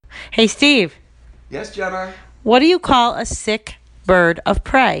Hey, Steve, Yes, Jenna. what do you call a sick bird of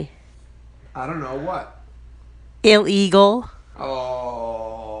prey? I don't know what. Illegal.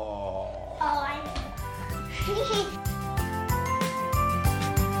 Oh.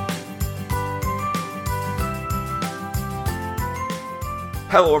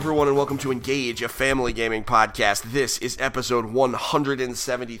 Hello, everyone, and welcome to Engage, a family gaming podcast. This is episode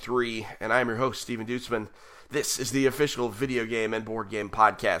 173, and I'm your host, Steven Dutzman. This is the official video game and board game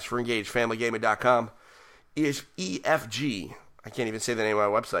podcast for EngageFamilyGaming.com. Is EFG, I can't even say the name of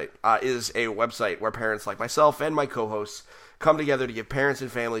my website, is a website where parents like myself and my co-hosts come together to give parents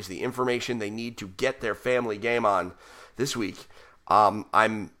and families the information they need to get their family game on. This week,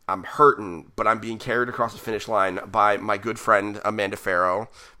 I'm hurting, but I'm being carried across the finish line by my good friend Amanda Farrow,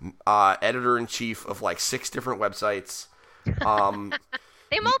 editor-in-chief of like 6 different websites.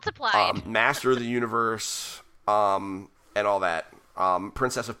 They multiplied. Master of the Universe, and all that.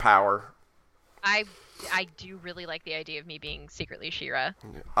 Princess of Power. I do really like the idea of me being secretly She-Ra.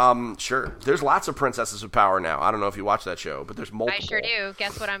 Sure. There's lots of Princesses of Power now. I don't know if you watch that show, but there's multiple. I sure do.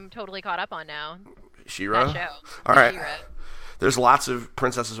 Guess what I'm totally caught up on now? She-Ra? That show. All right. She-Ra. There's lots of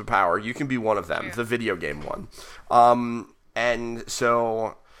Princesses of Power. You can be one of them, the video game one. And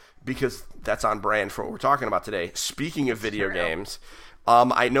so, because that's on brand for what we're talking about today, speaking of video games,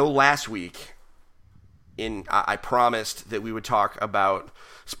 I know last week I promised that we would talk about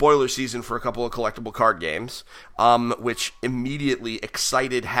spoiler season for a couple of collectible card games, which immediately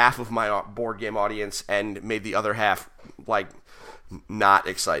excited half of my board game audience and made the other half, like, not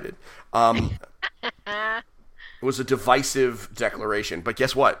excited. It was a divisive declaration, but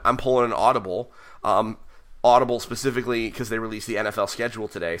guess what? I'm pulling an Audible. Audible specifically because they released the NFL schedule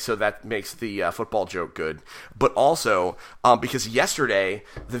today, so that makes the football joke good. But also because yesterday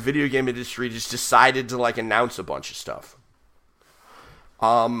the video game industry just decided to like announce a bunch of stuff.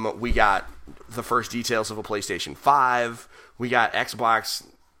 We got the first details of a PlayStation 5. We got Xbox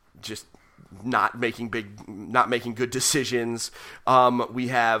just not making good decisions. We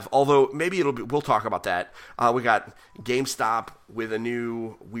have, although maybe we'll talk about that. We got GameStop with a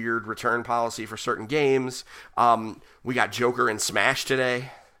new weird return policy for certain games. We got Joker and Smash today.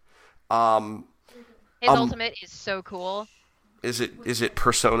 His Ultimate is so cool. Is it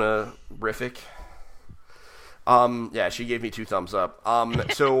Persona-rific? Yeah, she gave me 2 thumbs up.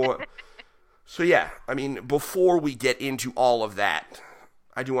 So yeah, I mean, before we get into all of that,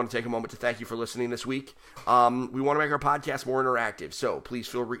 I do want to take a moment to thank you for listening this week. We want to make our podcast more interactive, so please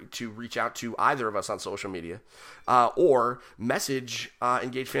feel free to reach out to either of us on social media or message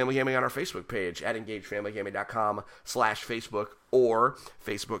Engage Family Gaming on our Facebook page at engagefamilygaming.com/Facebook or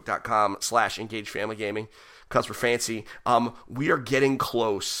facebook.com/engagefamilygaming because we're fancy. We are getting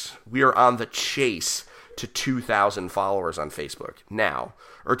close. We are on the chase to 2,000 followers on Facebook now,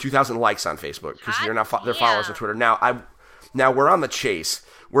 or 2,000 likes on Facebook because they're followers on Twitter. Now we're on the chase.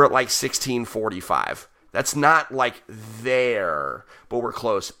 We're at like 1645. That's not like there, but we're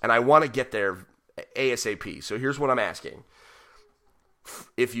close. And I want to get there ASAP. So here's what I'm asking.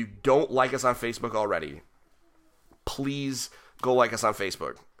 If you don't like us on Facebook already, please go like us on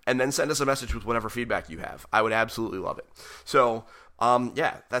Facebook. And then send us a message with whatever feedback you have. I would absolutely love it. So,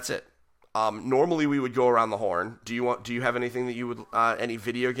 yeah, that's it. Normally we would go around the horn. Do you have anything that you would, any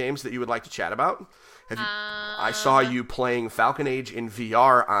video games that you would like to chat about? I saw you playing Falcon Age in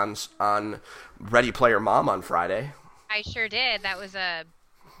VR on Ready Player Mom on Friday. I sure did. That was a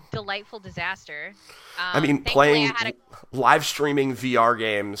delightful disaster. I mean, playing live streaming VR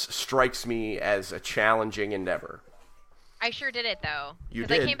games strikes me as a challenging endeavor. I sure did it though. You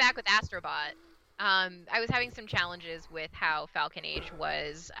because did. I came back with Astrobot. I was having some challenges with how Falcon Age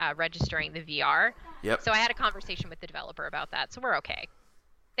was registering the VR. Yep. So I had a conversation with the developer about that. So we're okay.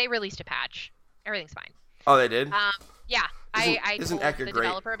 They released a patch. Everything's fine. Oh, they did? Yeah. I isn't told Eka the great?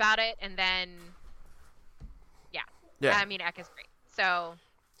 developer about it, and then, Yeah. I mean, Eka's great. So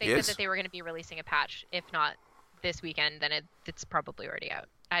they said that they were going to be releasing a patch. If not this weekend, then it's probably already out.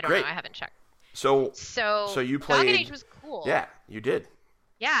 I don't know. I haven't checked. So you played... Falcon Age was cool. Yeah, you did.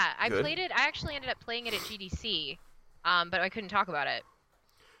 Yeah, I Good. played it. I actually ended up playing it at GDC, but I couldn't talk about it.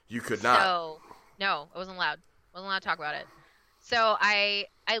 You could not. So, no, I wasn't allowed. Wasn't allowed to talk about it. So I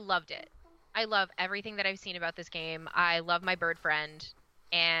loved it. I love everything that I've seen about this game. I love my bird friend,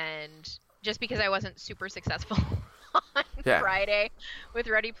 and just because I wasn't super successful on Friday with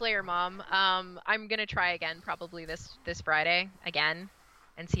Ready Player Mom, I'm gonna try again probably this Friday again,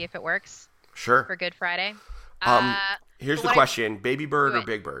 and see if it works. Sure. For Good Friday. Here's the question: Baby Bird or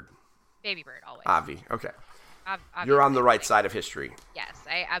Big Bird? Baby Bird, always. Avi. Okay. You're on the right side of history. Yes,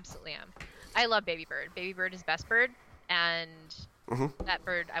 I absolutely am. I love Baby Bird. Baby Bird is best bird, and That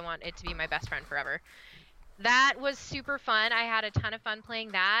bird, I want it to be my best friend forever. That was super fun. I had a ton of fun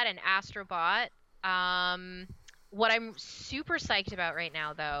playing that and Astrobot. What I'm super psyched about right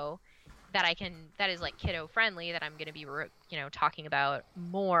now, though, that is like kiddo friendly, that I'm going to be, talking about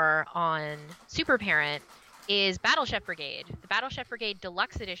more on Super Parent, is Battle Chef Brigade. The Battle Chef Brigade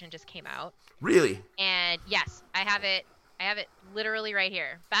Deluxe Edition just came out. Really? And yes, I have it literally right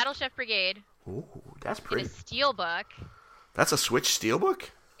here. Battle Chef Brigade. Ooh, that's pretty. In a steelbook. That's a Switch steelbook?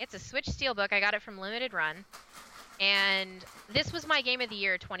 It's a Switch steelbook. I got it from Limited Run. And this was my game of the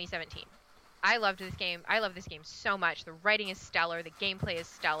year 2017. I loved this game. I love this game so much. The writing is stellar. The gameplay is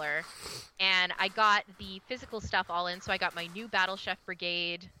stellar. And I got the physical stuff all in. So I got my new Battle Chef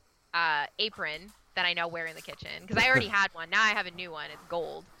Brigade apron that I now wear in the kitchen. Because I already had one. Now I have a new one. It's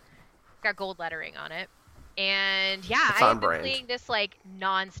gold. It's got gold lettering on it. And yeah, I've been playing this like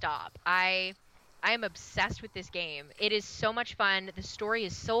nonstop. I am obsessed with this game. It is so much fun. The story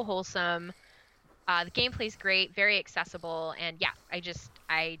is so wholesome. The gameplay is great, very accessible, and yeah, I just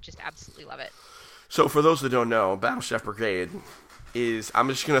absolutely love it. So for those that don't know, Battle Chef Brigade is, I'm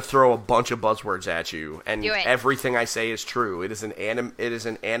just gonna throw a bunch of buzzwords at you, and everything I say is true. It is an anime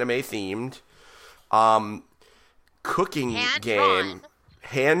themed cooking game,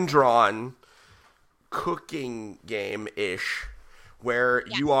 hand drawn cooking game ish, where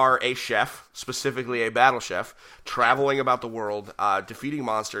you are a chef, specifically a battle chef, traveling about the world, defeating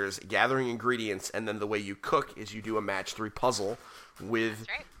monsters, gathering ingredients, and then the way you cook is you do a match 3 puzzle with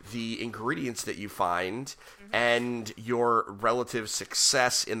the ingredients that you find, and your relative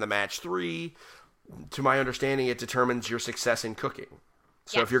success in the match 3, to my understanding, it determines your success in cooking.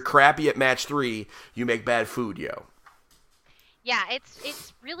 So if you're crappy at match 3, you make bad food, yo. Yeah,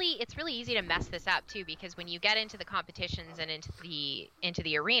 it's really easy to mess this up too, because when you get into the competitions and into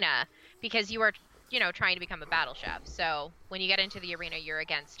the arena, because you are trying to become a battle chef. So when you get into the arena, you're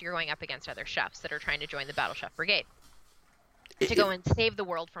going up against other chefs that are trying to join the Battle Chef Brigade to go and save the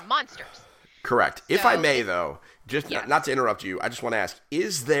world from monsters. Correct. So, if I may, though, just not to interrupt you, I just want to ask: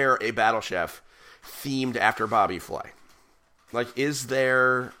 is there a battle chef themed after Bobby Flay? Like, is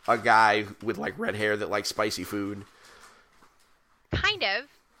there a guy with like red hair that likes spicy food? Kind of,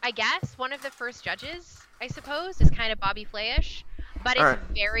 I guess. One of the first judges, I suppose, is kind of Bobby Flay-ish, but it's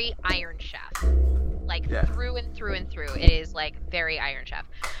very Iron Chef. Like, through and through and through. It is, like, very Iron Chef.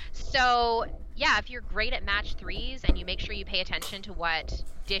 So, yeah, if you're great at match 3s and you make sure you pay attention to what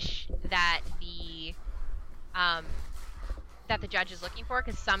dish that the judge is looking for,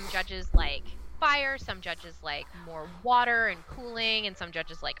 because some judges like fire, some judges like more water and cooling, and some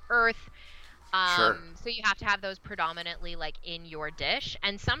judges like earth. So you have to have those predominantly like in your dish,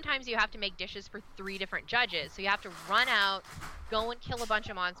 and sometimes you have to make dishes for 3 different judges. So you have to run out, go and kill a bunch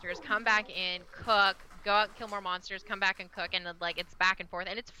of monsters, come back in, cook, go out and kill more monsters, come back and cook, and like it's back and forth,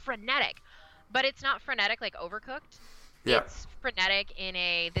 and it's frenetic. But it's not frenetic like Overcooked. Yeah. It's frenetic in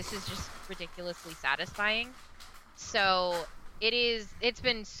a, this is just ridiculously satisfying. So it's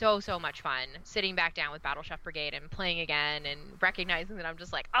been so much fun sitting back down with Battle Chef Brigade and playing again and recognizing that I'm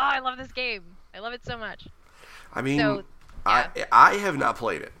just like, oh, I love this game. I love it so much. I mean, I have not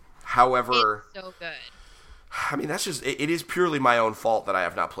played it. However, it's so good. I mean, that's just, it is purely my own fault that I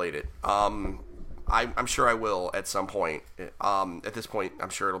have not played it. I'm sure I will at some point. At this point, I'm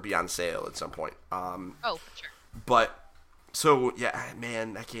sure it'll be on sale at some point. For sure. But, so, yeah,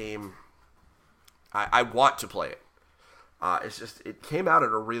 man, that game, I want to play it. It's just, it came out at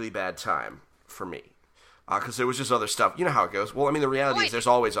a really bad time for me. Because there was just other stuff. You know how it goes. Well, I mean, the reality is there's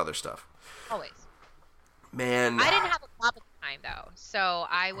always other stuff. Always. Man. I didn't have a job at the time, though. So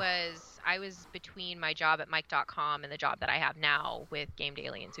I was between my job at Mike.com and the job that I have now with Game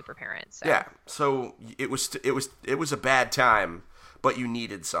Daily and Super Parent. So. Yeah. So it was a bad time, but you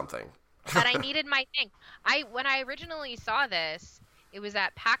needed something. But I needed my thing. When I originally saw this, it was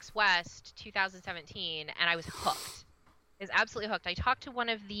at PAX West 2017, and I was hooked. Is absolutely hooked. I talked to one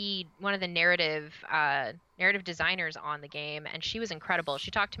of the narrative designers on the game, and she was incredible.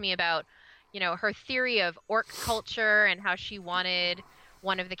 She talked to me about, her theory of orc culture and how she wanted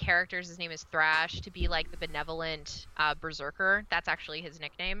one of the characters, his name is Thrash, to be like the benevolent berserker. That's actually his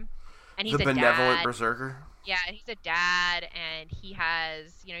nickname. And he's the benevolent berserker? Yeah, and he's a dad, and he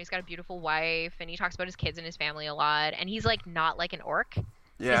has, he's got a beautiful wife, and he talks about his kids and his family a lot, and he's like not like an orc.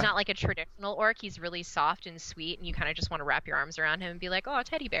 Yeah. He's not like a traditional orc. He's really soft and sweet, and you kind of just want to wrap your arms around him and be like, oh,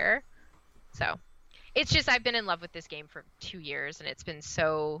 teddy bear. So it's just, I've been in love with this game for 2 years, and it's been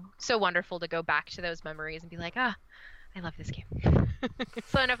so wonderful to go back to those memories and be like, I love this game.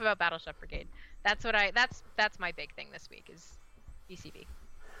 So enough about Battle Chef Brigade. That's my big thing this week is BCB.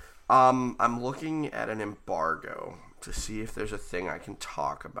 I'm looking at an embargo to see if there's a thing I can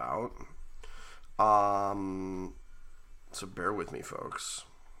talk about. So bear with me, folks.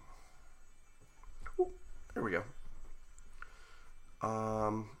 Ooh, there we go.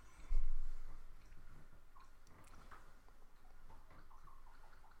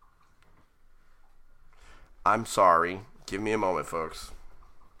 I'm sorry. Give me a moment, folks.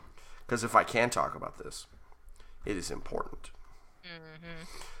 Because if I can talk about this, it is important.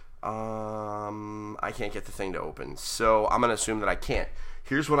 I can't get the thing to open, so I'm going to assume that I can't.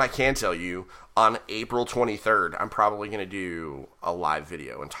 Here's what I can tell you. On April 23rd, I'm probably going to do a live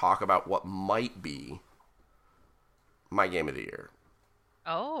video and talk about what might be my game of the year.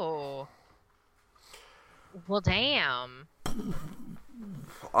 Oh. Well, damn.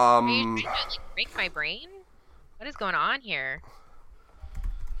 Are you trying to, like, break my brain? What is going on here?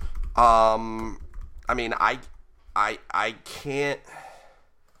 I mean, I can't.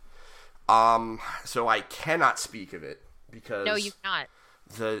 So I cannot speak of it because no, you cannot.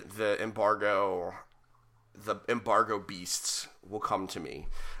 The embargo beasts will come to me.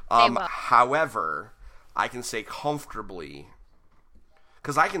 They will. However, I can say comfortably,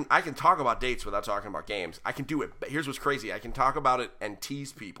 because I can talk about dates without talking about games. I can do it. But here's what's crazy: I can talk about it and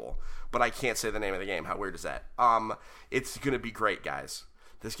tease people, but I can't say the name of the game. How weird is that? It's gonna be great, guys.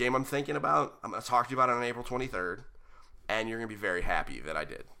 This game I'm thinking about, I'm gonna talk to you about it on April 23rd, and you're gonna be very happy that I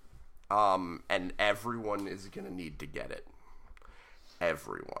did. And everyone is gonna need to get it.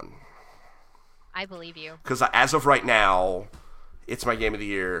 Everyone. I believe you. Because as of right now, it's my game of the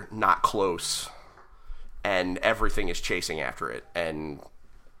year, not close, and everything is chasing after it. And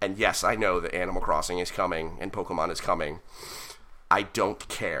yes, I know that Animal Crossing is coming and Pokemon is coming. I don't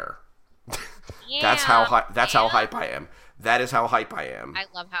care. Yeah, That's how hype I am. That is how hype I am. I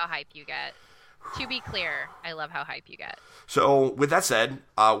love how hype you get. To be clear, I love how hype you get. So, with that said,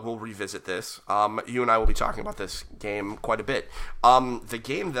 we'll revisit this. You and I will be talking about this game quite a bit. The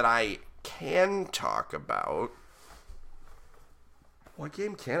game that I can talk about... What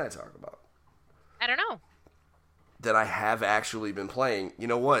game can I talk about? I don't know. That I have actually been playing. You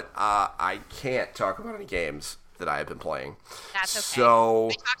know what? I can't talk about any games that I have been playing. That's okay. So,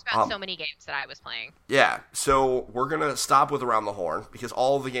 we talked about so many games that I was playing. Yeah, so we're going to stop with Around the Horn, because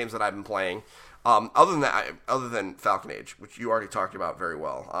all of the games that I've been playing... other than Falcon Age, which you already talked about very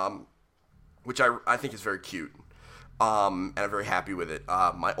well, which I think is very cute, and I'm very happy with it.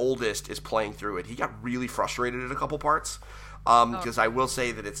 My oldest is playing through it. He got really frustrated at a couple parts, because I will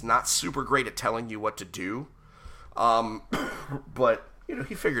say that it's not super great at telling you what to do, but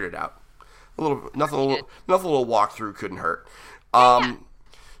he figured it out. Nothing a little walkthrough couldn't hurt.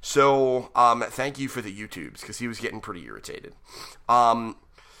 So thank you for the YouTubes, because he was getting pretty irritated.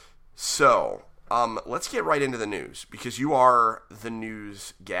 Let's get right into the news, because you are the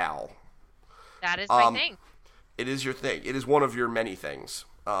news gal. That is my thing. It is your thing. It is one of your many things.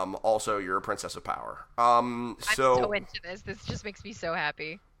 Also, you're a princess of power. I'm so into this. This just makes me so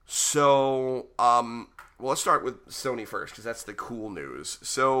happy. So, well, let's start with Sony first, because that's the cool news.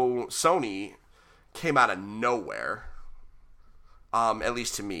 So, Sony came out of nowhere, at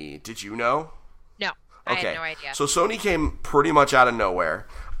least to me. Did you know? No, I had no idea. So, Sony came pretty much out of nowhere.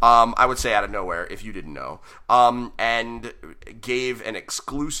 I would say out of nowhere, if you didn't know, and gave an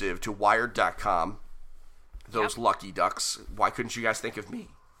exclusive to Wired.com. Those lucky ducks. Why couldn't you guys think of me?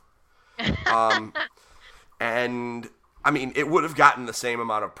 And, I mean, it would have gotten the same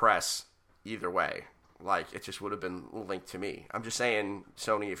amount of press either way. Like, it just would have been linked to me. I'm just saying,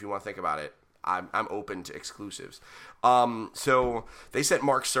 Sony, if you want to think about it, I'm open to exclusives. So, they sent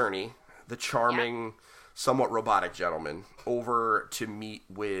Mark Cerny, the charming... somewhat robotic gentleman, over to meet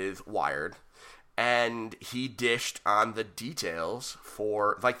with Wired, and he dished on the details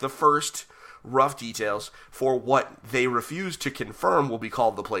for, like, the first rough details for what they refused to confirm will be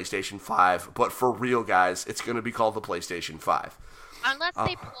called the PlayStation 5, but for real, guys, it's going to be called the PlayStation 5. Unless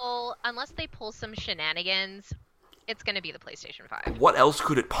they pull some shenanigans, it's going to be the PlayStation 5. What else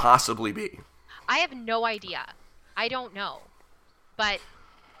could it possibly be? I have no idea. I don't know. But...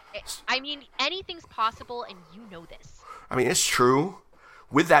 I mean, anything's possible, and you know this. I mean, it's true.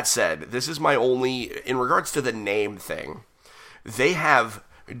 With that said, this is my only... In regards to the name thing, they have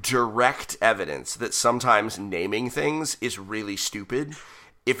direct evidence that sometimes naming things is really stupid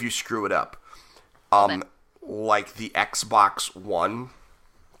if you screw it up. Like the Xbox One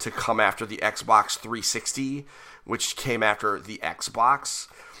to come after the Xbox 360, which came after the Xbox.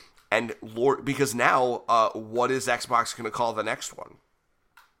 And because now, what is Xbox going to call the next one?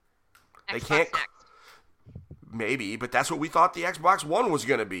 They can't. Next. Maybe, but that's what we thought the Xbox One was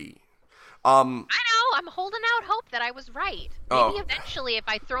going to be. I know. I'm holding out hope that I was right. Maybe Oh. eventually, if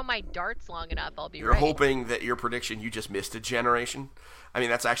I throw my darts long enough, I'll be You're right. hoping that your prediction, you just missed a generation. I mean,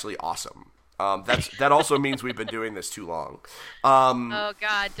 that's actually awesome. That also means we've been doing this too long. Oh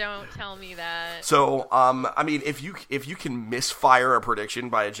God, don't tell me that. So, I mean, if you can misfire a prediction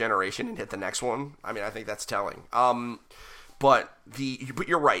by a generation and hit the next one, I mean, I think that's telling. But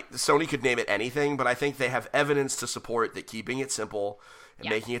you're right. Sony could name it anything, but I think they have evidence to support that keeping it simple and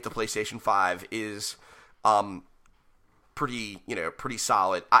making it the PlayStation 5 is pretty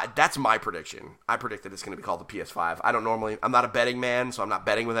solid. That's my prediction. I predict that it's going to be called the PS5. I'm not a betting man, so I'm not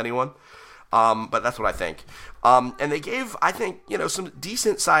betting with anyone. But that's what I think. And they gave, I think, some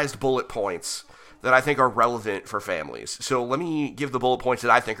decent-sized bullet points that I think are relevant for families. So let me give the bullet points that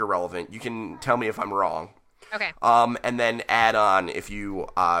I think are relevant. You can tell me if I'm wrong. Okay. And then add on if you,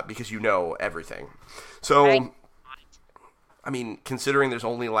 because you know everything. So, I mean, considering there's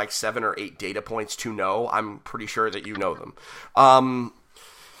only like 7 or 8 data points to know, I'm pretty sure that you know them.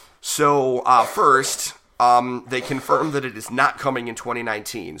 First, they confirmed that it is not coming in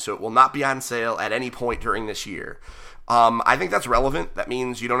 2019, so it will not be on sale at any point during this year. I think that's relevant. That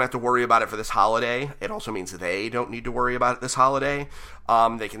means you don't have to worry about it for this holiday. It also means they don't need to worry about it this holiday.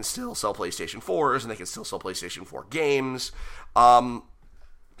 They can still sell PlayStation 4s, and they can still sell PlayStation 4 games.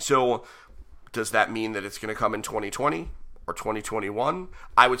 So does that mean that it's going to come in 2020 or 2021?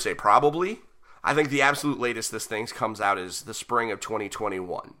 I would say probably. I think the absolute latest this thing comes out is the spring of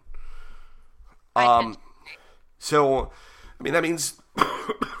 2021. So, I mean, that means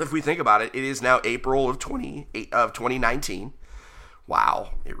if we think about it, it is now April of 2019.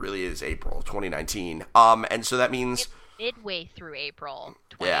 Wow, it really is April of 2019. And so that means midway through April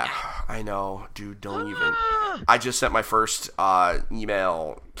 2019. Yeah, I know, dude, don't even. I just sent my first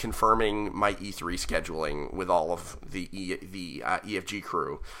email confirming my E3 scheduling with all of the EFG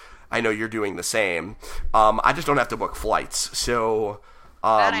crew. I know you're doing the same. I just don't have to book flights. So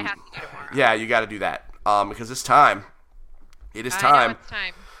that I have to do tomorrow. Yeah, you got to do that. Because it's time. It is time. I know it's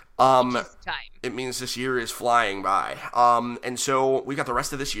time. It is time. It means this year is flying by. And so we got the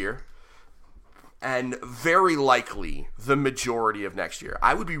rest of this year. And very likely the majority of next year.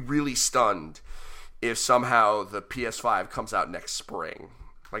 I would be really stunned if somehow the PS5 comes out next spring.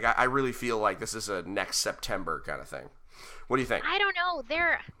 Like, I really feel like this is a next September kind of thing. What do you think? I don't know.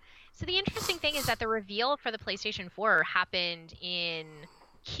 So the interesting thing is that the reveal for the PlayStation 4 happened in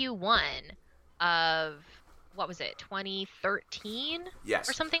Q1 of, what was it, 2013? Yes.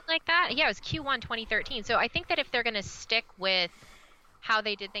 Or something like that? Yeah, it was Q1 2013. So I think that if they're going to stick with how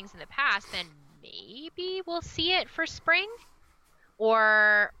they did things in the past, then maybe we'll see it for spring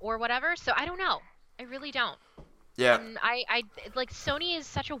or whatever. So I don't know. I really don't. Yeah. And I like, Sony is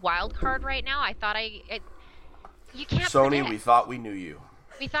such a wild card right now. I thought you can't Sony, predict. we thought we knew you.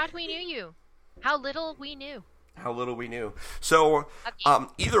 We thought we knew you. How little we knew. How little we knew. So,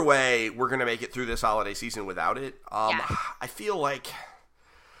 either way, we're going to make it through this holiday season without it. I feel like,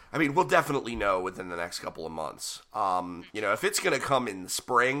 I mean, we'll definitely know within the next couple of months. If it's going to come in the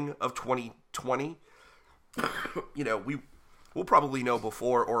spring of 2020, we'll probably know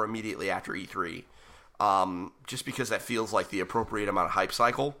before or immediately after E3. Just because that feels like the appropriate amount of hype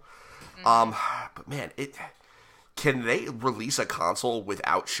cycle. But man, can they release a console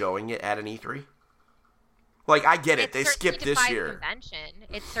without showing it at an E3? Like, I get it. They skipped this year.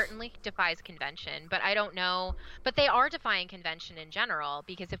 It certainly defies convention, but I don't know. But they are defying convention in general,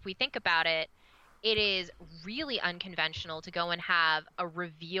 because if we think about it, it is really unconventional to go and have a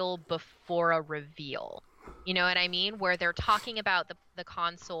reveal before a reveal. You know what I mean? Where they're talking about the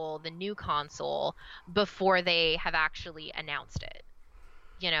console, the new console, before they have actually announced it.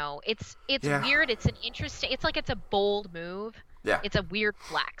 It's weird. It's an interesting. It's like it's a bold move. Yeah. It's a weird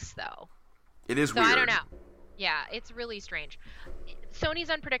flex, though. It is so weird. I don't know. Yeah, it's really strange.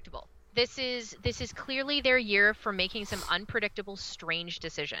 Sony's unpredictable. This is clearly their year for making some unpredictable, strange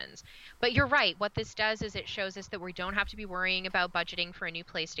decisions. But you're right. What this does is it shows us that we don't have to be worrying about budgeting for a new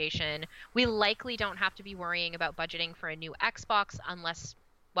PlayStation. We likely don't have to be worrying about budgeting for a new Xbox unless,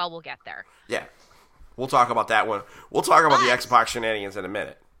 well, we'll get there. Yeah. We'll talk about that one. We'll talk about the Xbox shenanigans in a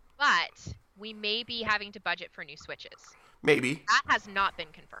minute. But we may be having to budget for new Switches. Maybe. That has not been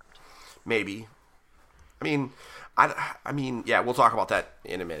confirmed. Maybe. I mean, yeah, we'll talk about that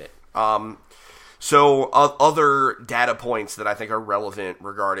in a minute. So other data points that I think are relevant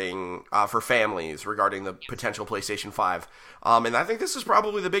regarding for families regarding the potential PlayStation 5, and I think this is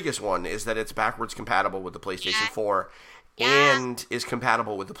probably the biggest one, is that it's backwards compatible with the PlayStation 4 and is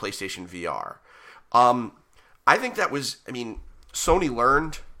compatible with the PlayStation VR. I think that was, Sony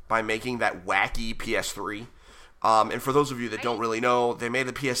learned by making that wacky PS3 And for those of you that don't really know, they made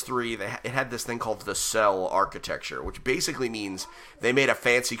the PS3. It had this thing called the Cell architecture, which basically means they made a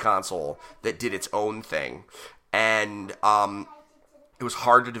fancy console that did its own thing. And it was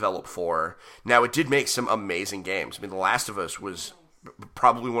hard to develop for. Now, it did make some amazing games. I mean, The Last of Us was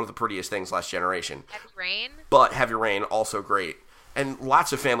probably one of the prettiest things last generation. Heavy Rain? But Heavy Rain, also great. And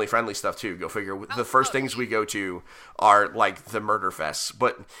lots of family-friendly stuff, too. Go figure. The first things we go to are, like, the murder fests.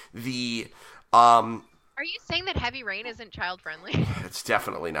 But the... Are you saying that Heavy Rain isn't child-friendly? It's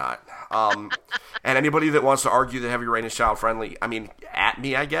definitely not. And anybody that wants to argue that Heavy Rain is child-friendly, I mean, at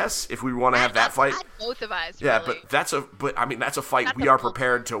me, I guess, if we want to have that fight. At both of us, yeah, really. but that's a fight we are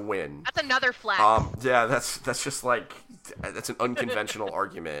prepared to win. That's another flex. Yeah, that's just like, that's an unconventional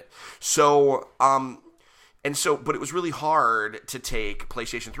argument. So, but it was really hard to take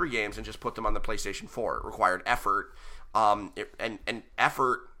PlayStation 3 games and just put them on the PlayStation 4. It required effort, and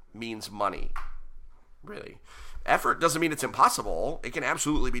effort means money. Really. Effort doesn't mean it's impossible. It can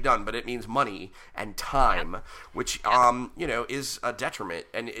absolutely be done, but it means money and time, which, is a detriment.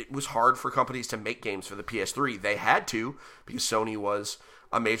 And it was hard for companies to make games for the PS3. They had to, because Sony was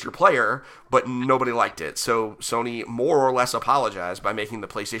a major player, but nobody liked it. So Sony more or less apologized by making the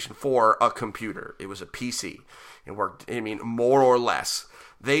PlayStation 4 a computer. It was a PC. It worked, more or less.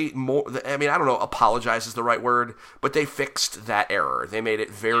 I don't know, apologize is the right word, but they fixed that error. They made it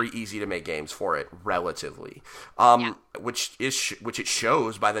very easy to make games for it, relatively. Which it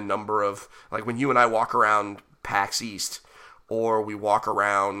shows by the number of, like, when you and I walk around PAX East, or we walk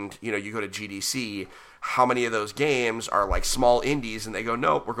around, you go to GDC, how many of those games are, like, small indies, and they go,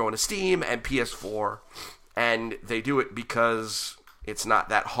 nope, we're going to Steam and PS4, and they do it because it's not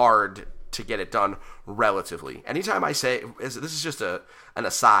that hard to get it done relatively. Anytime I say, this is just an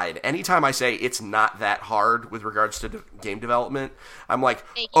aside, anytime I say it's not that hard with regards to game development, I'm like,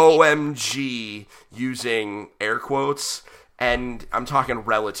 OMG, using air quotes, and I'm talking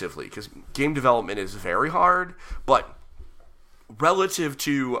relatively, because game development is very hard, but relative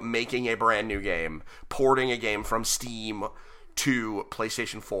to making a brand new game, porting a game from Steam to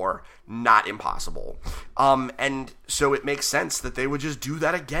PlayStation 4, not impossible. And so it makes sense that they would just do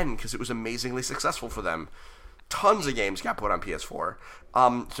that again, because it was amazingly successful for them. Tons of games got put on PS4.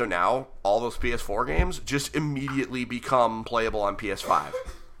 So now, all those PS4 games just immediately become playable on PS5.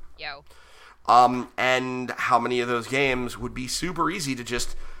 Yo. And how many of those games would be super easy to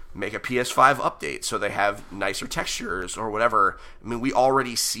just make a PS5 update so they have nicer textures or whatever. I mean, we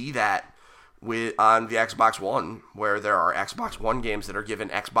already see that on the Xbox One, where there are Xbox One games that are given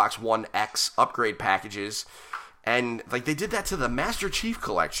Xbox One X upgrade packages, and like they did that to the Master Chief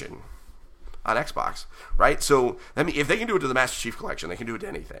Collection on Xbox, right? So I mean, if they can do it to the Master Chief Collection, they can do it to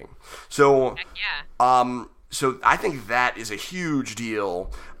anything. So so I think that is a huge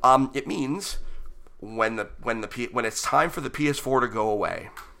deal. It means when it's time for the PS4 to go away,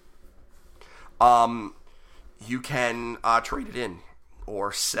 you can trade it in,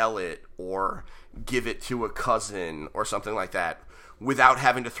 or sell it, or give it to a cousin, or something like that, without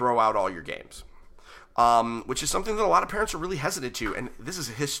having to throw out all your games. Which is something that a lot of parents are really hesitant to, and this is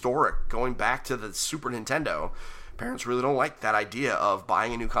historic, going back to the Super Nintendo. Parents really don't like that idea of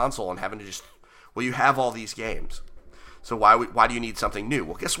buying a new console and having to just, well, you have all these games, so why do you need something new?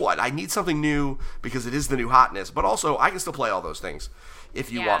 Well, guess what? I need something new because it is the new hotness, but also I can still play all those things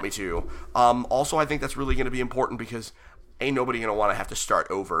if you want me to. Also, I think that's really going to be important because ain't nobody going to want to have to start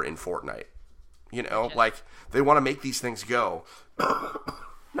over in Fortnite. Like, they want to make these things go.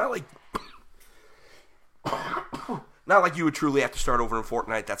 Not like you would truly have to start over in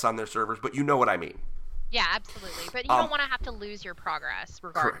Fortnite. That's on their servers, but you know what I mean. Yeah, absolutely. But you don't want to have to lose your progress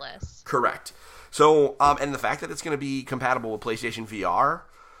regardless. Correct. So, and the fact that it's going to be compatible with PlayStation VR,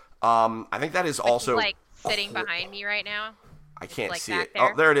 I think that is also... like sitting behind me right now. I can't see it. There.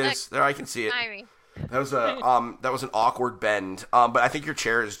 Oh, there it is. There, I can see it. That was an awkward bend. But I think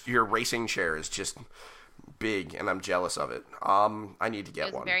your racing chair is just big, and I'm jealous of it. I need to get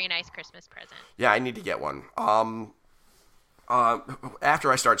one. It was a very nice Christmas present. Yeah, I need to get one.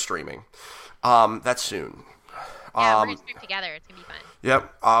 After I start streaming. That's soon. Yeah, we're gonna stream together. It's gonna be fun.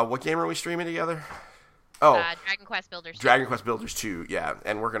 Yep. What game are we streaming together? Oh, Dragon Quest Builders 2. Dragon Quest Builders 2, yeah.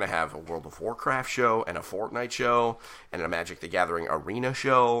 And we're going to have a World of Warcraft show, and a Fortnite show, and a Magic the Gathering arena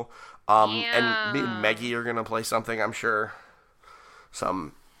show. And me and Meggie are going to play something, I'm sure.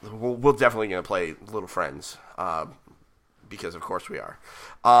 We're definitely going to play Little Friends, because of course we are.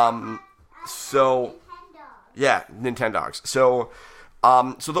 Yeah, Nintendogs. So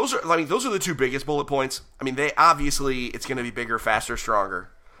those are the two biggest bullet points. I mean, it's going to be bigger, faster, stronger.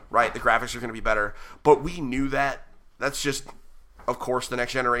 Right, the graphics are going to be better, but we knew that. That's just Of course, the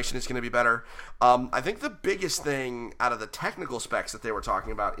next generation is going to be better. I think the biggest thing out of the technical specs that they were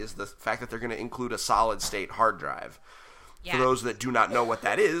talking about is the fact that they're going to include a solid-state hard drive. Yes. For those that do not know what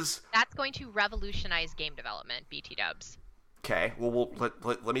that is, that's going to revolutionize game development, BT dubs. Okay, well,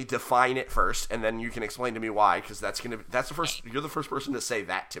 let me define it first, and then you can explain to me why, because you're the first person to say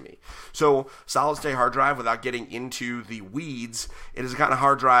that to me. So, solid-state hard drive, without getting into the weeds, it is a kind of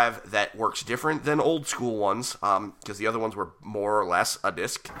hard drive that works different than old-school ones, because the other ones were more or less a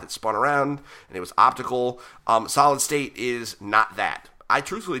disk that spun around, and it was optical. Solid-state is not that. I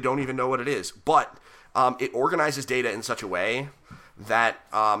truthfully don't even know what it is, but it organizes data in such a way that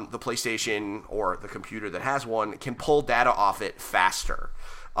the PlayStation or the computer that has one can pull data off it faster.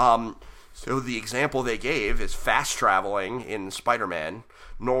 So the example they gave is fast traveling in Spider-Man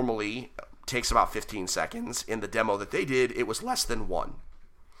normally takes about 15 seconds. In the demo that they did, it was less than 1.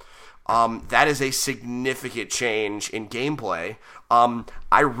 That is a significant change in gameplay.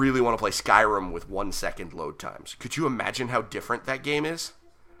 I really want to play Skyrim with 1-second load times. Could you imagine how different that game is?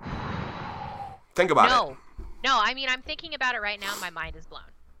 Think about it. No, I mean, I'm thinking about it right now. My mind is blown.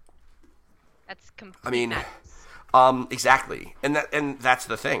 That's complete madness. Exactly. And that's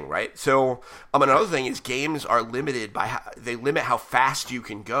the thing, right? So, another thing is games are limited by they limit how fast you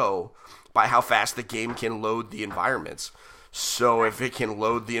can go by how fast the game can load the environments. So, if it can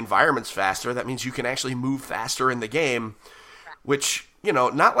load the environments faster, that means you can actually move faster in the game, which,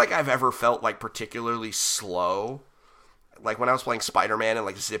 not like I've ever felt like particularly slow. Like, when I was playing Spider-Man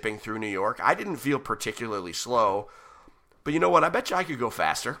and, zipping through New York, I didn't feel particularly slow. But you know what? I bet you I could go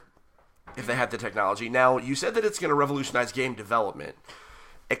faster if they had the technology. Now, you said that it's going to revolutionize game development.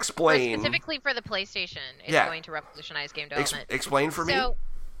 Explain. Specifically for the PlayStation, it's going to revolutionize game development. Explain for me. So,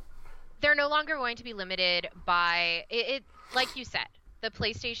 they're no longer going to be limited by... it. Like you said, the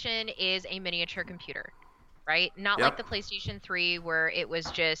PlayStation is a miniature computer, right? Not like the PlayStation 3 where it was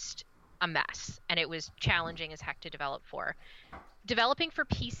just a mess, and it was challenging as heck to develop for. Developing for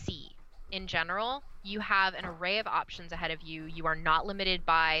PC in general, you have an array of options ahead of you. You are not limited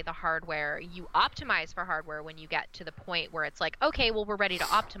by the hardware. You optimize for hardware when you get to the point where it's like, okay, well, we're ready to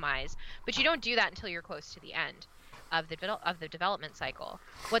optimize, but you don't do that until you're close to the end of the development cycle.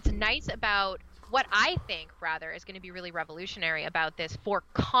 What's nice about what I think, rather, is going to be really revolutionary about this for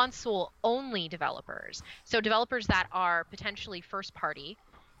console-only developers, so developers that are potentially first-party,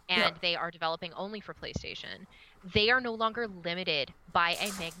 and they are developing only for PlayStation, they are no longer limited by a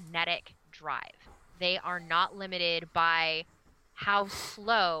magnetic drive. They are not limited by how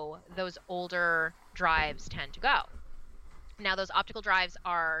slow those older drives tend to go. Now, those optical drives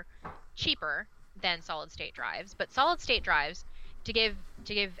are cheaper than solid-state drives, but solid-state drives, to give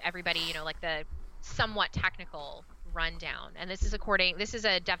everybody, the somewhat technical rundown, and this is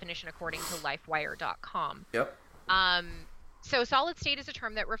a definition according to LifeWire.com. Yep. So solid state is a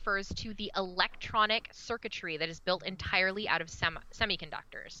term that refers to the electronic circuitry that is built entirely out of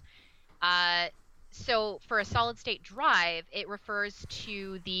semiconductors. So for a solid state drive, it refers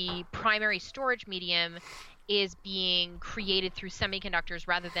to the primary storage medium is being created through semiconductors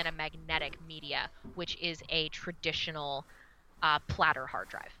rather than a magnetic media, which is a traditional platter hard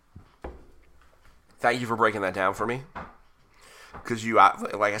drive. Thank you for breaking that down for me. Because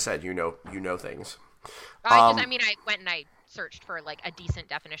like I said, you know things. I went and I searched for a decent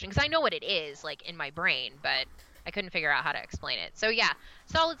definition because I know what it is in my brain, but I couldn't figure out how to explain it. So yeah,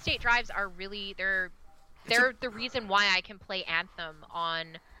 solid state drives are really they're the reason why I can play Anthem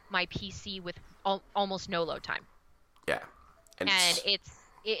on my PC with almost no load time. Yeah, and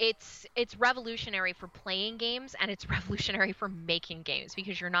it's revolutionary for playing games, and it's revolutionary for making games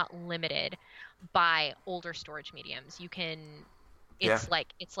because you're not limited by older storage mediums. You can it's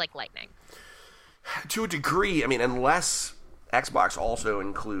like lightning. To a degree, unless Xbox also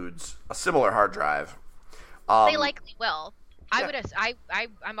includes a similar hard drive. They likely will.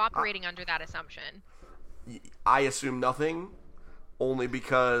 I'm operating under that assumption. I assume nothing, only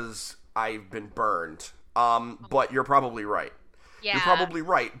because I've been burned. But you're probably right. Yeah. You're probably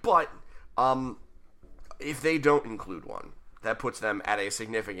right. But if they don't include one, that puts them at a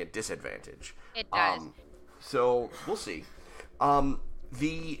significant disadvantage. It does. So we'll see.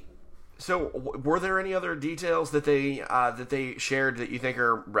 So, were there any other details that they shared that you think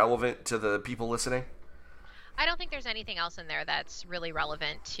are relevant to the people listening? I don't think there's anything else in there that's really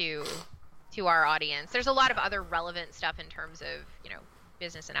relevant to our audience. There's a lot of other relevant stuff in terms of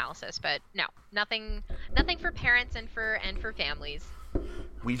business analysis, but no, nothing for parents and for families.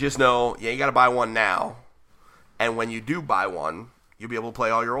 We just know you got to buy one now, and when you do buy one, you'll be able to play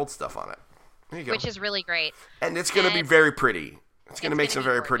all your old stuff on it. There you go. Which is really great, and it's going to be very pretty. It's going to make some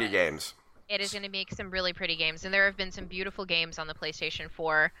very pretty games. It is going to make some really pretty games, and there have been some beautiful games on the PlayStation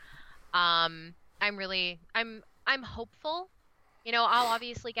 4. I'm hopeful.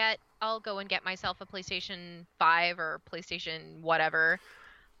 I'll go and get myself a PlayStation 5 or PlayStation whatever.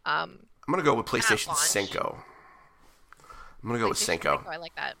 I'm gonna go with PlayStation launch. 5. I'm gonna go with PlayStation 5. 5, I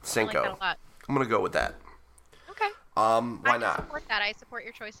like that. Cinco. I like that a lot. I'm gonna go with that. Okay. Why I not? support that. I support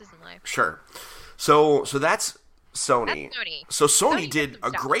your choices in life. Sure. So that's Sony. That's Sony. So Sony Sony did some a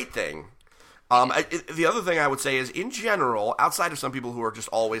stuff. great thing. The other thing I would say is, in general, outside of some people who are just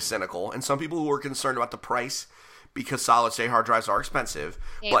always cynical, and some people who are concerned about the price because solid-state hard drives are expensive.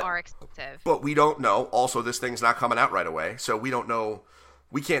 They are expensive. But we don't know. Also, this thing's not coming out right away, so we don't know.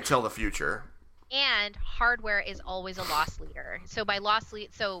 We can't tell the future. And hardware is always a loss leader. So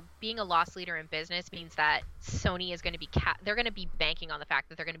being a loss leader in business means that Sony is going to be they're going to be banking on the fact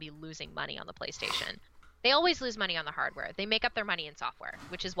that they're going to be losing money on the PlayStation. They always lose money on the hardware. They make up their money in software,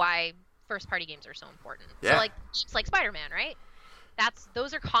 which is why first-party games are so important. Yeah. So it's like Spider-Man, right?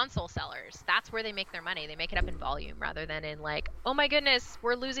 Those are console sellers. That's where they make their money. They make it up in volume rather than in like, oh my goodness,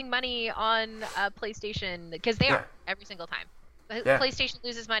 we're losing money on PlayStation, because they are every single time. Yeah. PlayStation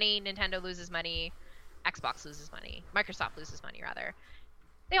loses money, Nintendo loses money, Xbox loses money, Microsoft loses money rather.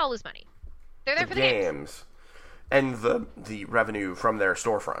 They all lose money. They're there for the games. And the revenue from their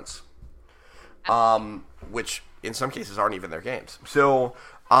storefronts. Which in some cases aren't even their games. So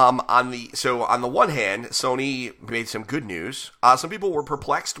on the one hand, Sony made some good news. Some people were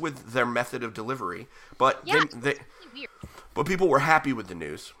perplexed with their method of delivery, but It's really weird. but people were happy with the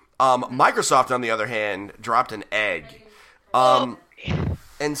news. Microsoft, on the other hand, dropped an egg.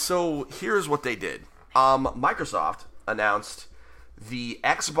 And so here's what they did. Microsoft announced the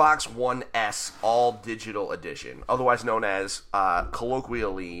Xbox One S All Digital Edition, otherwise known as,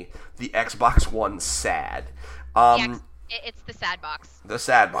 colloquially, the Xbox One SAD. It's the sad box. The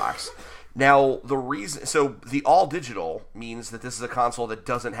SAD box. Now, the All Digital means that this is a console that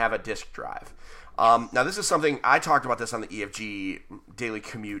doesn't have a disk drive. Now, this is something, I talked about this on the EFG Daily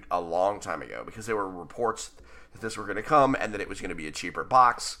Commute a long time ago, because there were reports that this were going to come and that it was going to be a cheaper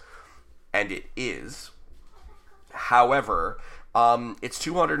box, and it is. However, it's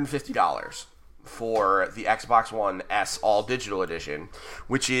 $250 for the Xbox One S All Digital Edition,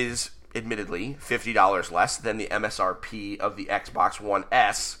 which is admittedly $50 less than the MSRP of the Xbox One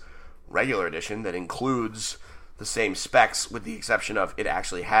S regular edition that includes the same specs with the exception of it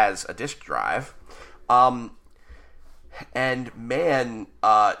actually has a disk drive. And man,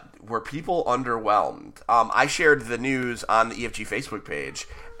 were people underwhelmed. I shared the news on the EFG Facebook page,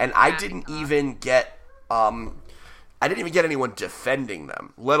 and I didn't even get anyone defending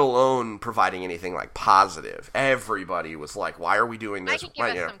them, let alone providing anything like positive. Everybody was like, "Why are we doing this?" I can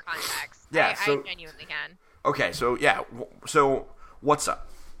give us some context. Yeah, I genuinely can. Okay, so so what's up?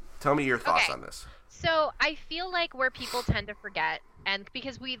 Tell me your thoughts on this. So I feel like where people tend to forget, and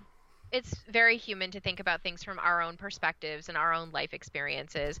because it's very human to think about things from our own perspectives and our own life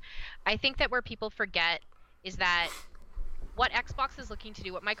experiences. I think that where people forget is that what Xbox is looking to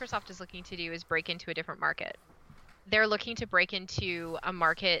do, what Microsoft is looking to do, is break into a different market. They're looking to break into a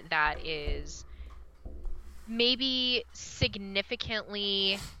market that is maybe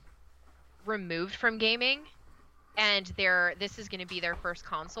significantly removed from gaming, and this is going to be their first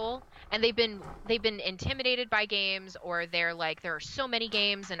console, and they've been intimidated by games, or they're like, there are so many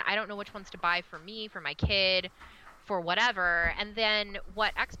games and I don't know which ones to buy for me, for my kid, for whatever. And then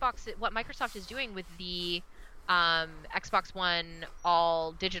what Microsoft is doing with the Xbox One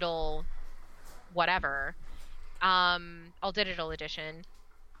all digital whatever, all digital edition,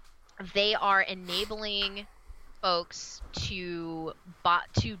 they are enabling folks to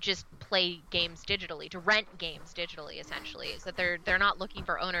just play games digitally, to rent games digitally, essentially. Is that they're not looking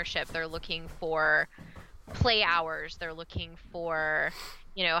for ownership, they're looking for play hours, they're looking for,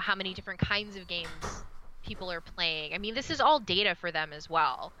 how many different kinds of games people are playing. I mean, this is all data for them as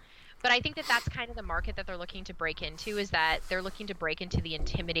well. But I think that that's kind of the market that they're looking to break into, is that they're looking to break into the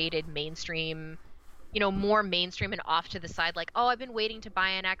intimidated mainstream, more mainstream and off to the side, like, oh, I've been waiting to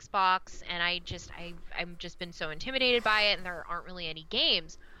buy an Xbox and I've just been so intimidated by it and there aren't really any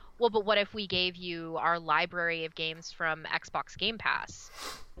games. Well, but what if we gave you our library of games from Xbox Game Pass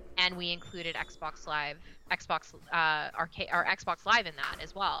and we included Xbox Live in that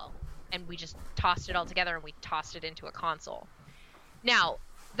as well, and we just tossed it all together and we tossed it into a console. Now,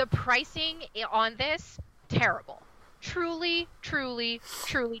 the pricing on this, terrible. Truly, truly,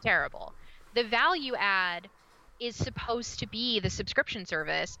 truly terrible. The value add is supposed to be the subscription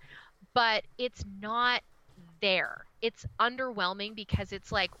service, but it's not there. It's underwhelming because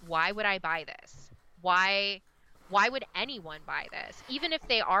it's like, why would I buy this? Why Why would anyone buy this? Even if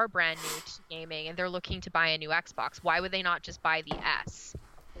they are brand new to gaming and they're looking to buy a new Xbox, why would they not just buy the S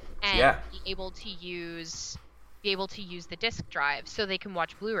and be able to use the disc drive so they can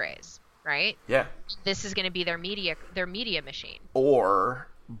watch Blu-rays, right? Yeah. This is going to be their media machine. Or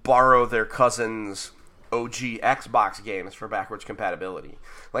borrow their cousin's OG Xbox games for backwards compatibility.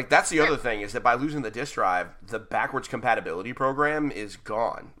 Like, that's the other thing, is that by losing the disc drive, the backwards compatibility program is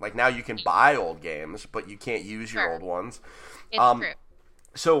gone. Like, now you can buy old games, but you can't use your old ones. It's true.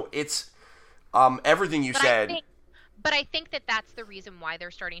 So it's everything you said. But I think that that's the reason why they're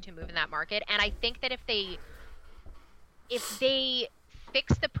starting to move in that market. And I think that if they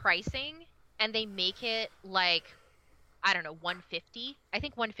fix the pricing and they make it like, I don't know, $150. I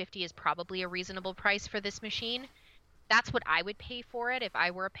think $150 is probably a reasonable price for this machine. That's what I would pay for it if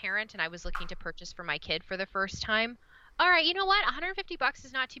I were a parent and I was looking to purchase for my kid for the first time. All right, you know what? $150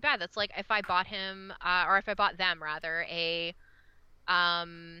 is not too bad. That's like if I bought him, or if I bought them rather, a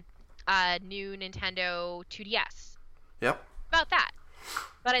new Nintendo 2DS. Yep. About that.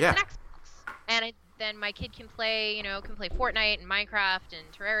 But it's an Xbox, and then my kid can play Fortnite and Minecraft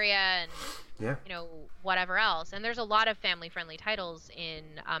and Terraria and whatever else. And there's a lot of family-friendly titles in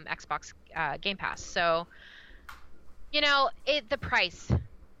Xbox Game Pass. So, the price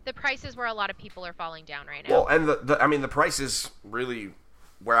is where a lot of people are falling down right now. Well, and the price is really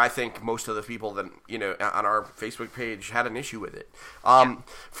where I think most of the people that on our Facebook page had an issue with it.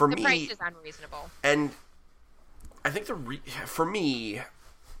 For me, the price is unreasonable. And I think for me,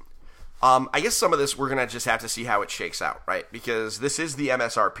 I guess some of this we're gonna just have to see how it shakes out, right? Because this is the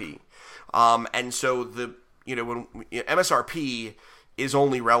MSRP, and so when MSRP is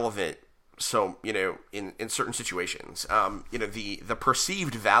only relevant, so in certain situations, the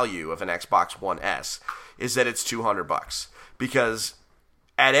perceived value of an Xbox One S is that it's $200 because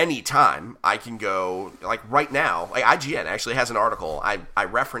at any time I can go, like right now, like IGN actually has an article, I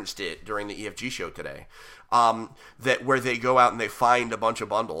referenced it during the EFG show today. That where they go out and they found a bunch of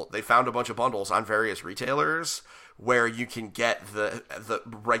bundles on various retailers where you can get the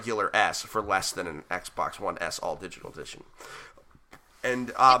regular S for less than an Xbox One S all digital edition.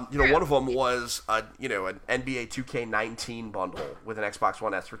 And one of them was an NBA 2K19 bundle with an Xbox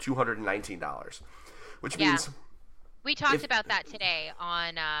One S for $219, which means we talked about that today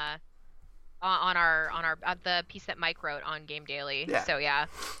on our the piece that Mike wrote on Game Daily. Yeah. So yeah,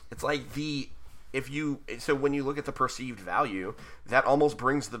 it's like when you look at the perceived value, that almost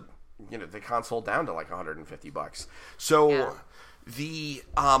brings the console down to like $150. So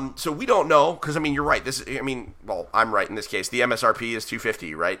so we don't know, because you're right. I'm right in this case. The MSRP is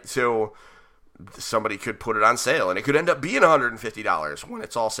 $250, right? So somebody could put it on sale, and it could end up being $150 when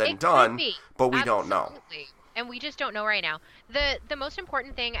it's all said and done. But we don't know. And we just don't know right now. The most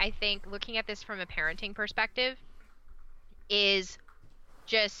important thing, I think, looking at this from a parenting perspective, is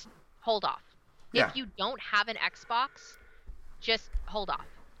just hold off. Yeah. If you don't have an Xbox, just hold off.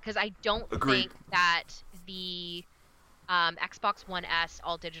 Because I don't Agreed. think that the Xbox One S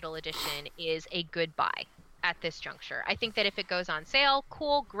All Digital Edition is a good buy at this juncture. I think that if it goes on sale,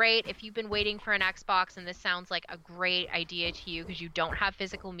 cool, great. If you've been waiting for an Xbox and this sounds like a great idea to you because you don't have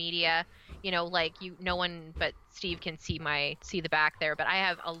physical media, no one but Steve can see the back there, but I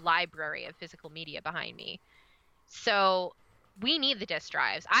have a library of physical media behind me. So we need the disc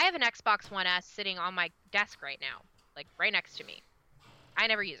drives. I have an Xbox One S sitting on my desk right now, like right next to me. I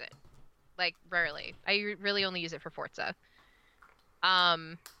never use it, like rarely. I really only use it for Forza,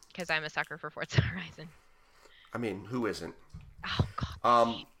 because I'm a sucker for Forza Horizon. Who isn't? Oh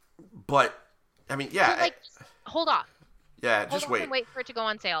God. But yeah. So, hold off. Yeah, Hold just off wait. And wait for it to go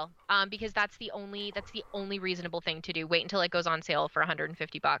on sale. Because that's the only reasonable thing to do. Wait until it goes on sale for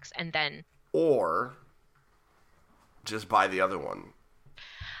 $150, and then. Or just buy the other one.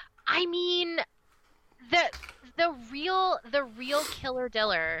 The real killer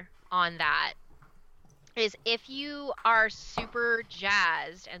diller on that is if you are super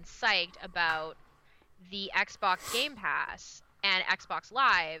jazzed and psyched about the Xbox Game Pass and Xbox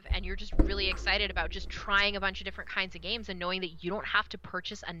Live, and you're just really excited about just trying a bunch of different kinds of games and knowing that you don't have to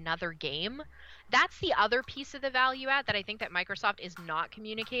purchase another game. That's the other piece of the value add that I think that Microsoft is not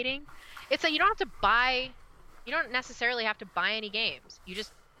communicating. It's that you don't necessarily have to buy any games. You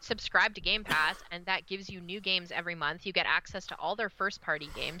just subscribe to Game Pass, and that gives you new games every month. You get access to all their first-party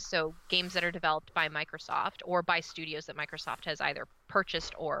games, so games that are developed by Microsoft or by studios that Microsoft has either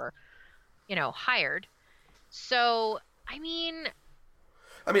purchased or, hired. So, I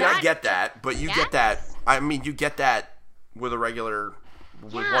get that, but you get that. You get that with one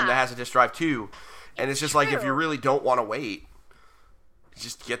that has a disc drive too, and it's just like if you really don't want to wait,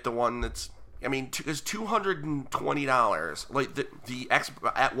 just get the one that's I mean, it's $220. Like the X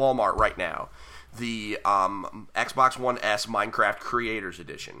at Walmart right now, the Xbox One S Minecraft Creators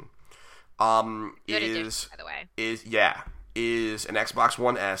Edition Good is edition, by the way. is an Xbox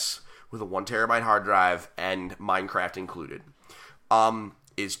One S with a 1 terabyte hard drive and Minecraft included.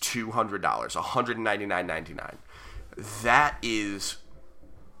 Is $200, $199.99. That is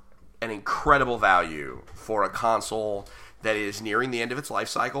an incredible value for a console that is nearing the end of its life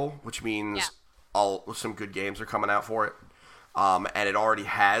cycle, which means some good games are coming out for it. And it already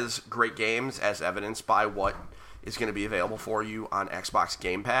has great games, as evidenced by what is going to be available for you on Xbox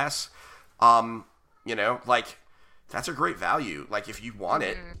Game Pass. You know, like, that's a great value. Like, if you want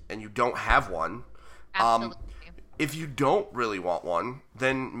it and you don't have one, Absolutely. if you don't really want one,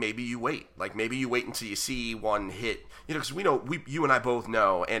 then maybe you wait. Like, maybe you wait until you see one hit. You know, because you and I both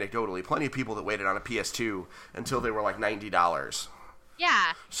know, anecdotally, plenty of people that waited on a PS2 until they were like $90.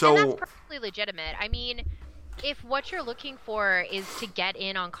 Yeah, So, and that's perfectly legitimate. I mean, if what you're looking for is to get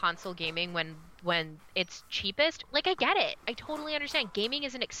in on console gaming when it's cheapest, like, I get it. I totally understand. Gaming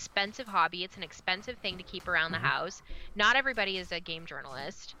is an expensive hobby. It's an expensive thing to keep around the house. Not everybody is a game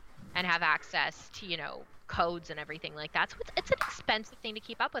journalist and have access to, you know, codes and everything like that. So it's an expensive thing to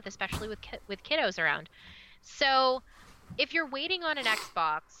keep up with, especially with kiddos around. So if you're waiting on an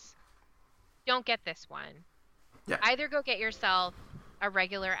Xbox, don't get this one. Yeah. Either go get yourself a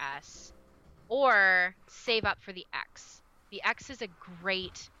regular S or save up for the X. The X is a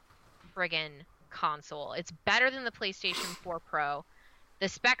great friggin' console. It's better than the PlayStation 4 Pro. The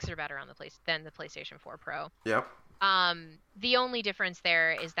specs are better on than the PlayStation 4 Pro. Yep. The only difference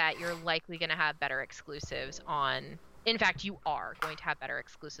there is that you're likely going to have better exclusives on. In fact, you are going to have better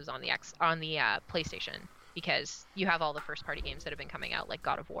exclusives on the PlayStation, because you have all the first-party games that have been coming out, like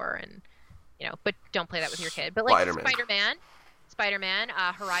God of War, and, you know. But don't play that with your kid. But like Spider-Man,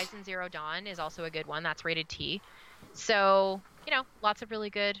 Horizon Zero Dawn is also a good one. That's rated T. So, you know, lots of really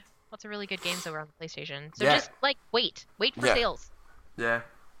good games over on the PlayStation. So just like wait for sales. Yeah.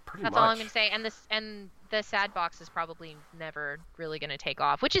 Pretty That's much. all I'm gonna say. And the sad box is probably never really gonna take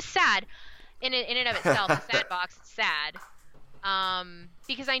off, which is sad in and of itself. The sad box is sad,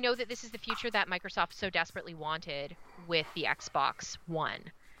 because I know that this is the future that Microsoft so desperately wanted with the Xbox One,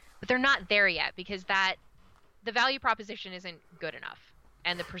 but they're not there yet, because the value proposition isn't good enough,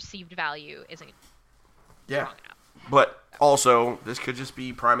 and the perceived value isn't strong enough. But also, this could just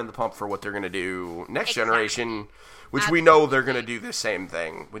be priming the pump for what they're going to do next generation, which we know they're going to do the same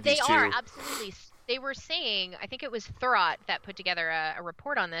thing with these two. They are, absolutely. They were saying, I think it was Thurrott that put together a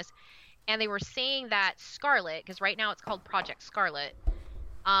report on this, and they were saying that Scarlet, because right now it's called Project Scarlet,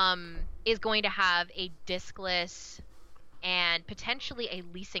 is going to have a diskless and potentially a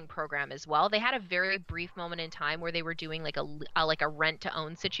leasing program as well. They had a very brief moment in time where they were doing like a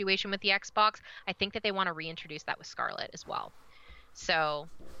rent-to-own situation with the Xbox. I think that they want to reintroduce that with Scarlet as well. So,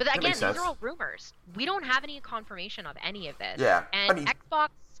 but again, these are all rumors. We don't have any confirmation of any of this. Yeah, and Xbox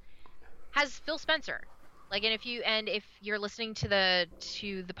has Phil Spencer. Like, and if you're listening to the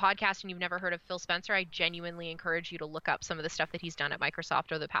podcast and you've never heard of Phil Spencer, I genuinely encourage you to look up some of the stuff that he's done at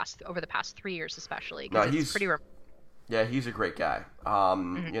Microsoft over the past 3 years, especially. No, it's pretty. Yeah, he's a great guy.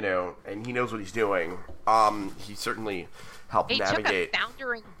 You know, and he knows what he's doing. He certainly helped navigate. He took a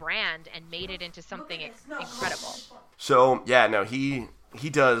foundering brand and made it into something incredible. So yeah, no, he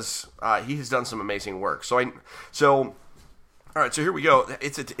does. He has done some amazing work. So all right. So here we go.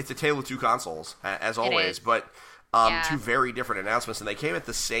 It's a tale of two consoles, as always, but two very different announcements, and they came on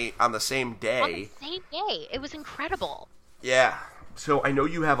the same day. On the same day, it was incredible. Yeah. So I know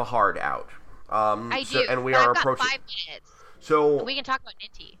you have a hard out. I do, and we but are I've got approaching. 5 minutes. So we can talk about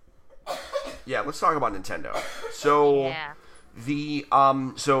Ninty. Yeah, let's talk about Nintendo. So Yeah.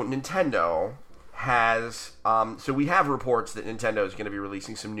 So Nintendo has so we have reports that Nintendo is going to be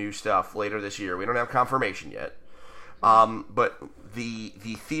releasing some new stuff later this year. We don't have confirmation yet, but the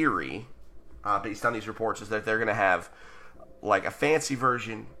theory based on these reports is that they're going to have like a fancy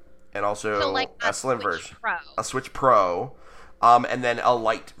version and also like a slim Switch version, Pro. a Switch Pro. And then a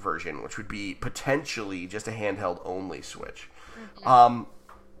light version, which would be potentially just a handheld only Switch. Mm-hmm.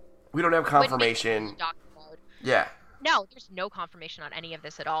 We don't have confirmation. Yeah. No, there's no confirmation on any of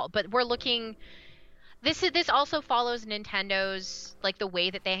this at all. But we're looking. This also follows Nintendo's, like, the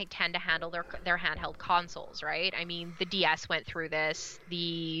way that they tend to handle their handheld consoles, right? I mean, the DS went through this,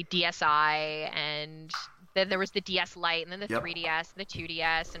 the DSi, and then there was the DS Lite, and then the 3DS, the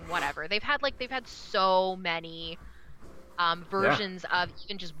 2DS, and whatever. They've had so many versions of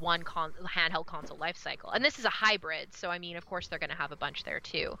even just one handheld console life cycle, and this is a hybrid, so I mean, of course they're going to have a bunch there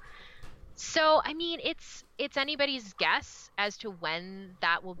too. So I mean, it's anybody's guess as to when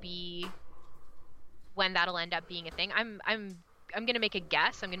that will be when that'll end up being a thing. I'm going to make a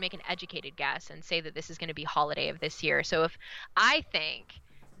guess. I'm going to make an educated guess and say that this is going to be holiday of this year. So if I think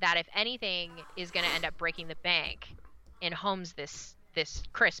that if anything is going to end up breaking the bank in homes this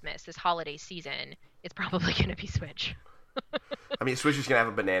Christmas, this holiday season, it's probably going to be Switch. I mean, Switch is going to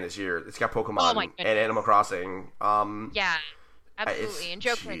have a bananas year. It's got Pokemon and Animal Crossing. Yeah, absolutely. And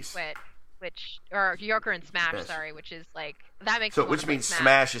Joker and Switch, or Joker and Smash, Yes. sorry, which is like, that makes So, me which wanna play means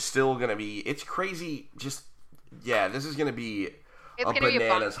Smash is still going to be, it's crazy. Just, yeah, this is going to be It's a gonna be a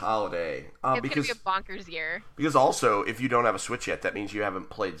bananas holiday. It's Because going to be a bonkers year. Because also, if you don't have a Switch yet, that means you haven't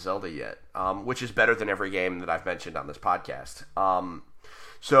played Zelda yet, which is better than every game that I've mentioned on this podcast.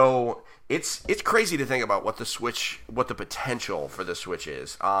 So it's crazy to think about what the potential for the Switch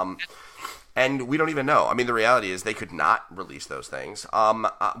is. And we don't even know. I mean, the reality is they could not release those things.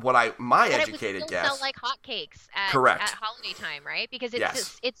 My educated guess, sell like hotcakes at holiday time, right? Because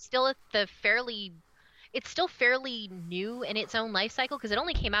it's still fairly new in its own life cycle because it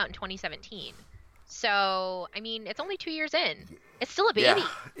only came out in 2017. So, I mean, it's only 2 years in. It's still a baby. Yeah,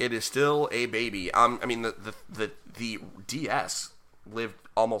 it is still a baby. I mean, the DS lived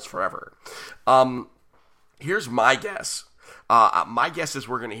almost forever. Here's my guess. My guess is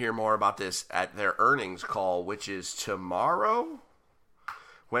we're going to hear more about this at their earnings call, which is tomorrow.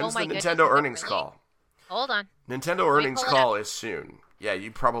 When's the Nintendo earnings call? Hold on. Nintendo earnings call is soon. Yeah,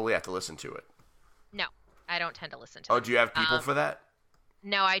 you probably have to listen to it. No, I don't tend to listen to it. Oh, do you have people for that?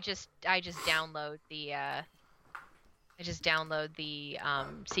 No, I just download the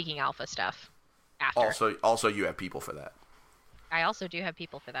Seeking Alpha stuff after. Also you have people for that. I also do have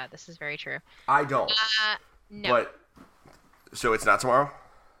people for that. This is very true. I don't. No. But so it's not tomorrow?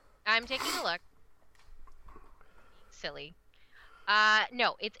 I'm taking a look. Silly.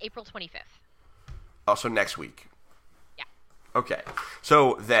 No, it's April 25th. Oh, so next week. Yeah. Okay.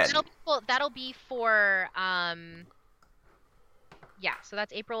 So then that'll be for yeah, so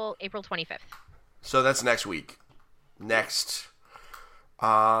that's April 25th. So that's next week. Next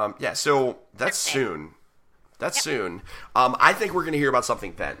yeah, so that's soon. That's soon. I think we're going to hear about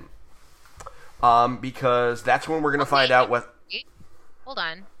something then. Because that's when we're going to find out what... Hold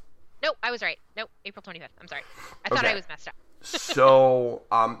on. Nope, I was right. Nope, April 25th. I'm sorry. I thought I was messed up. So,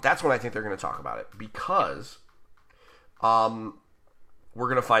 that's when I think they're going to talk about it. Because we're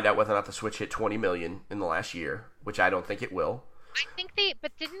going to find out whether or not the Switch hit 20 million in the last year, which I don't think it will. I think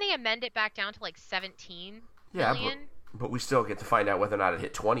but didn't they amend it back down to like 17 million? Yeah, but we still get to find out whether or not it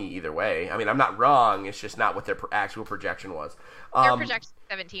hit 20 either way. I mean, I'm not wrong. It's just not what their actual projection was. Their projection is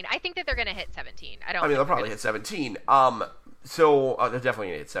 17. I think that they're going to hit 17. I mean, they'll probably hit 17. So they're definitely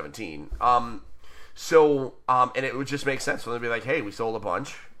going to hit 17. And it would just make sense for them to be like, hey, we sold a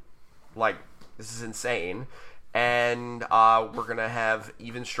bunch. Like, this is insane. And we're going to have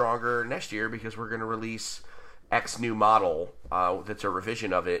even stronger next year because we're going to release X new model that's a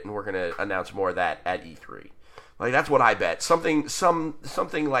revision of it, and we're going to announce more of that at E3. Like, that's what I bet. Something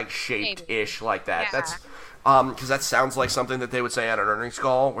like shaped-ish like that. Yeah. That's because that sounds like something that they would say on an earnings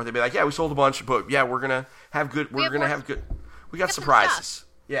call, where they'd be like, "Yeah, we sold a bunch, but yeah, we're gonna have good. We got surprises.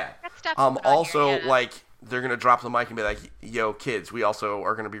 Yeah. Also, like, they're gonna drop the mic and be like, "Yo, kids, we also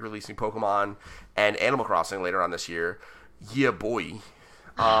are gonna be releasing Pokemon and Animal Crossing later on this year. Yeah, boy."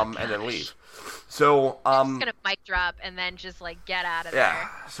 And then leave. So, I'm just gonna mic drop and then just like get out of there. Yeah.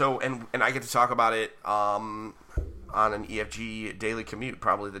 So, and I get to talk about it on an EFG daily commute,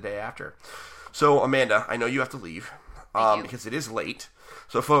 probably the day after. So, Amanda, I know you have to leave because it is late.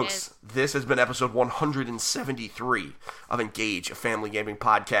 So, folks, this has been episode 173 of Engage, a family gaming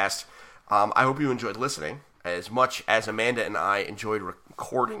podcast. I hope you enjoyed listening as much as Amanda and I enjoyed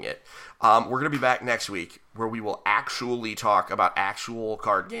recording it. We're going to be back next week where we will actually talk about actual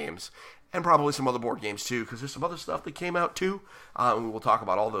card games and probably some other board games too, because there's some other stuff that came out too. And we will talk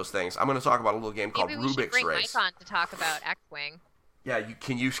about all those things. I'm going to talk about a little game called Rubik's Race. Maybe we should bring Mike on to talk about X-Wing. Yeah,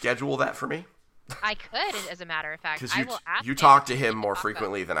 can you schedule that for me? I could, as a matter of fact. Because you talk to him more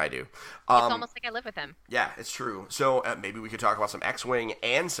frequently than I do. It's almost like I live with him. Yeah, it's true. So maybe we could talk about some X-Wing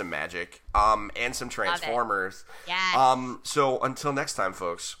and some Magic, and some Transformers. Yes. So until next time,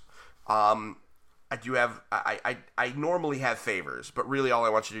 folks. I normally have favors, but really all I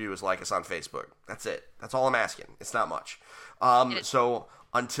want you to do is like us on Facebook. That's it. That's all I'm asking. It's not much. So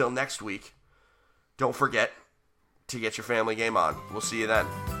until next week, don't forget to get your family game on. We'll see you then.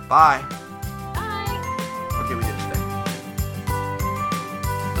 Bye. Okay, we did the thing.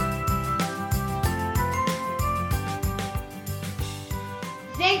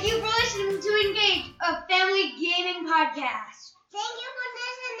 Thank you for listening to Engage, a family gaming podcast.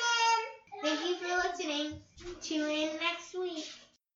 Thank you for listening. Tune in next